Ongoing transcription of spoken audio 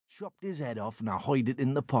chopped his head off and I hid it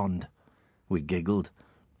in the pond." We giggled.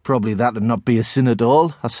 "Probably that'd not be a sin at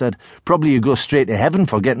all," I said. "Probably you go straight to heaven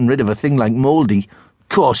for getting rid of a thing like Mouldy."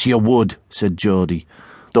 "Course you would," said Geordie.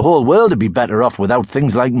 "The whole world would be better off without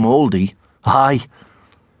things like Mouldy." "Aye."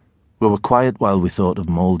 We were quiet while we thought of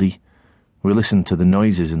Mouldy. We listened to the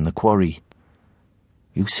noises in the quarry.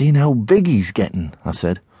 "You seen how big he's getting?" I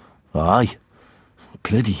said. "Aye."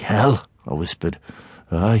 "Bloody hell," I whispered.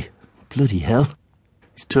 "Aye, bloody hell.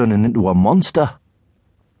 He's turning into a monster."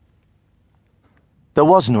 There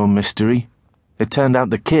was no mystery. It turned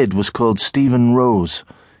out the kid was called Stephen Rose.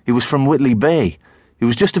 He was from Whitley Bay. He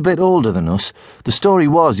was just a bit older than us. The story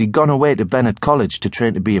was he'd gone away to Bennett College to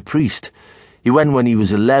train to be a priest. He went when he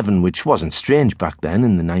was 11, which wasn't strange back then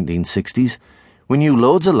in the 1960s. We knew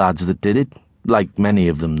loads of lads that did it. Like many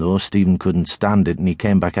of them, though, Stephen couldn't stand it and he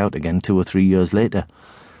came back out again 2 or 3 years later.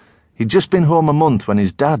 He'd just been home a month when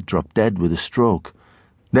his dad dropped dead with a stroke.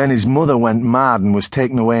 Then his mother went mad and was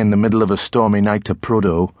taken away in the middle of a stormy night to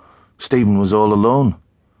Prudhoe. Stephen was all alone.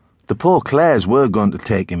 The poor Clares were going to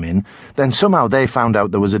take him in, then somehow they found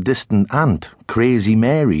out there was a distant aunt, Crazy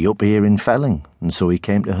Mary, up here in Felling, and so he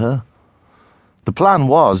came to her. The plan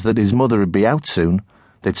was that his mother would be out soon.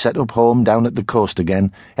 They'd set up home down at the coast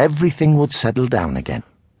again. Everything would settle down again.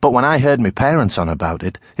 But when I heard my parents on about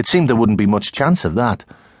it, it seemed there wouldn't be much chance of that.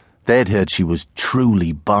 They'd heard she was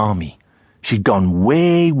truly balmy. She'd gone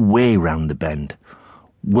way, way round the bend.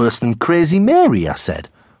 "Worse than Crazy Mary," I said.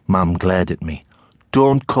 Mum glared at me.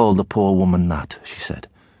 "Don't call the poor woman that," she said.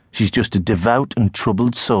 "She's just a devout and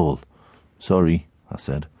troubled soul." "Sorry," I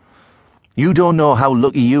said. "You don't know how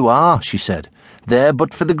lucky you are," she said. "There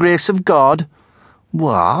but for the grace of God."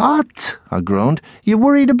 "What?" I groaned. "You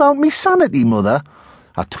worried about me sanity, Mother?"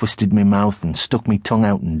 I twisted my mouth and stuck me tongue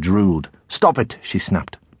out and drooled. "Stop it," she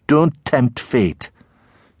snapped. "Don't tempt fate."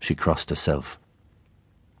 She crossed herself.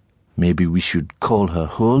 "Maybe we should call her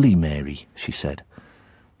Holy Mary," she said.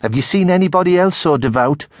 "Have you seen anybody else so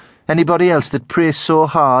devout? Anybody else that prays so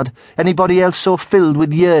hard? Anybody else so filled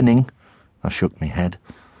with yearning?" I shook my head.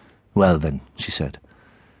 "Well then," she said.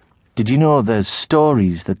 "Did you know there's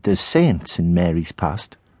stories that there's saints in Mary's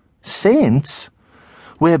past?" "Saints?"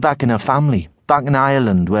 "Way back in her family, back in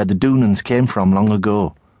Ireland where the Doonans came from long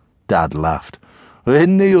ago." Dad laughed.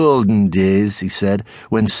 "In the olden days," he said,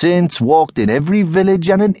 "when saints walked in every village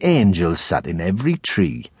and an angel sat in every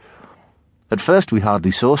tree." At first we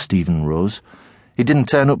hardly saw Stephen Rose. He didn't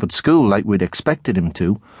turn up at school like we'd expected him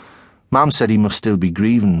to. Mum said he must still be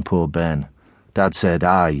grieving, poor Ben. Dad said,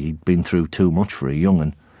 aye, he'd been through too much for a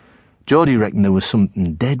young'un. Geordie reckoned there was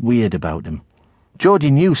something dead weird about him.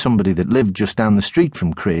 Geordie knew somebody that lived just down the street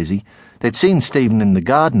from Crazy. They'd seen Stephen in the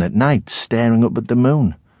garden at night, staring up at the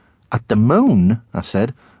moon. "At the moon?" I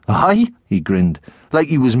said. "Aye," he grinned, "like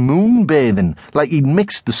he was moon-bathing, like he'd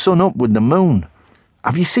mixed the sun up with the moon.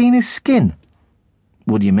 Have you seen his skin?"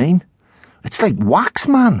 "What do you mean?" "It's like wax,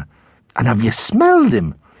 man. And have you smelled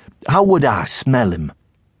him?" "How would I smell him?"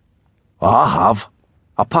 "I have.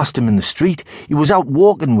 I passed him in the street. He was out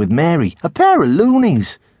walking with Mary, a pair of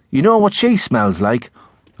loonies. You know what she smells like?"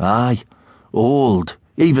 "Aye, old,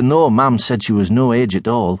 even though Mum said she was no age at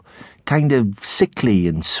all. Kind of sickly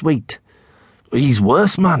and sweet." "He's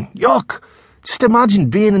worse, man. Yuck! Just imagine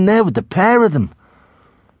being in there with the pair of them."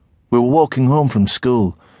 We were walking home from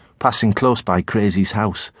school, passing close by Crazy's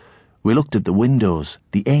house. We looked at the windows,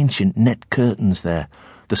 the ancient net curtains there,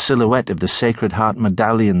 the silhouette of the Sacred Heart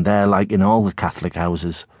medallion there like in all the Catholic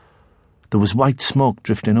houses. There was white smoke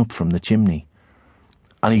drifting up from the chimney.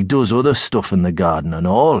 "And he does other stuff in the garden and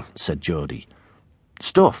all," said Geordie.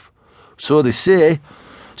 "Stuff? So they say.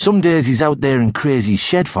 Some days he's out there in Crazy's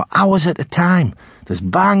shed for hours at a time. There's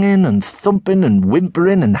banging and thumping and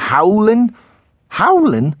whimpering and howling."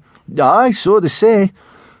 "Howling?" "Aye, so they say."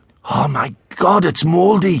 "Oh my God, it's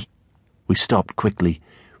Mouldy!" We stopped quickly.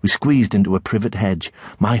 We squeezed into a privet hedge.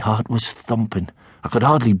 My heart was thumping. I could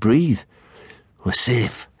hardly breathe. "We're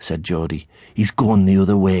safe," said Geordie. "He's going the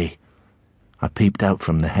other way." I peeped out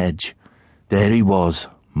from the hedge. There he was,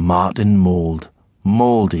 Martin Mould.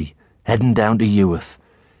 Mouldy, heading down to Eworth.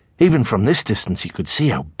 Even from this distance you could see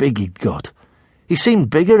how big he'd got. He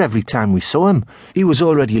seemed bigger every time we saw him. He was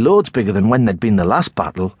already loads bigger than when there'd been the last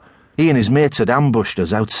battle. He and his mates had ambushed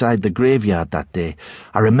us outside the graveyard that day.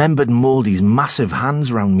 I remembered Mouldy's massive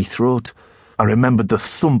hands round me throat. I remembered the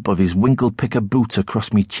thump of his winkle-picker boots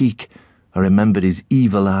across me cheek. I remembered his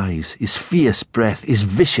evil eyes, his fierce breath, his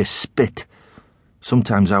vicious spit.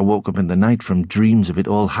 Sometimes I woke up in the night from dreams of it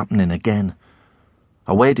all happening again.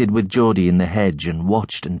 I waited with Geordie in the hedge and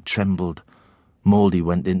watched and trembled. Mouldy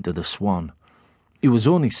went into the Swan. He was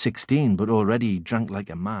only 16, but already he drank like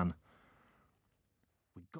a man.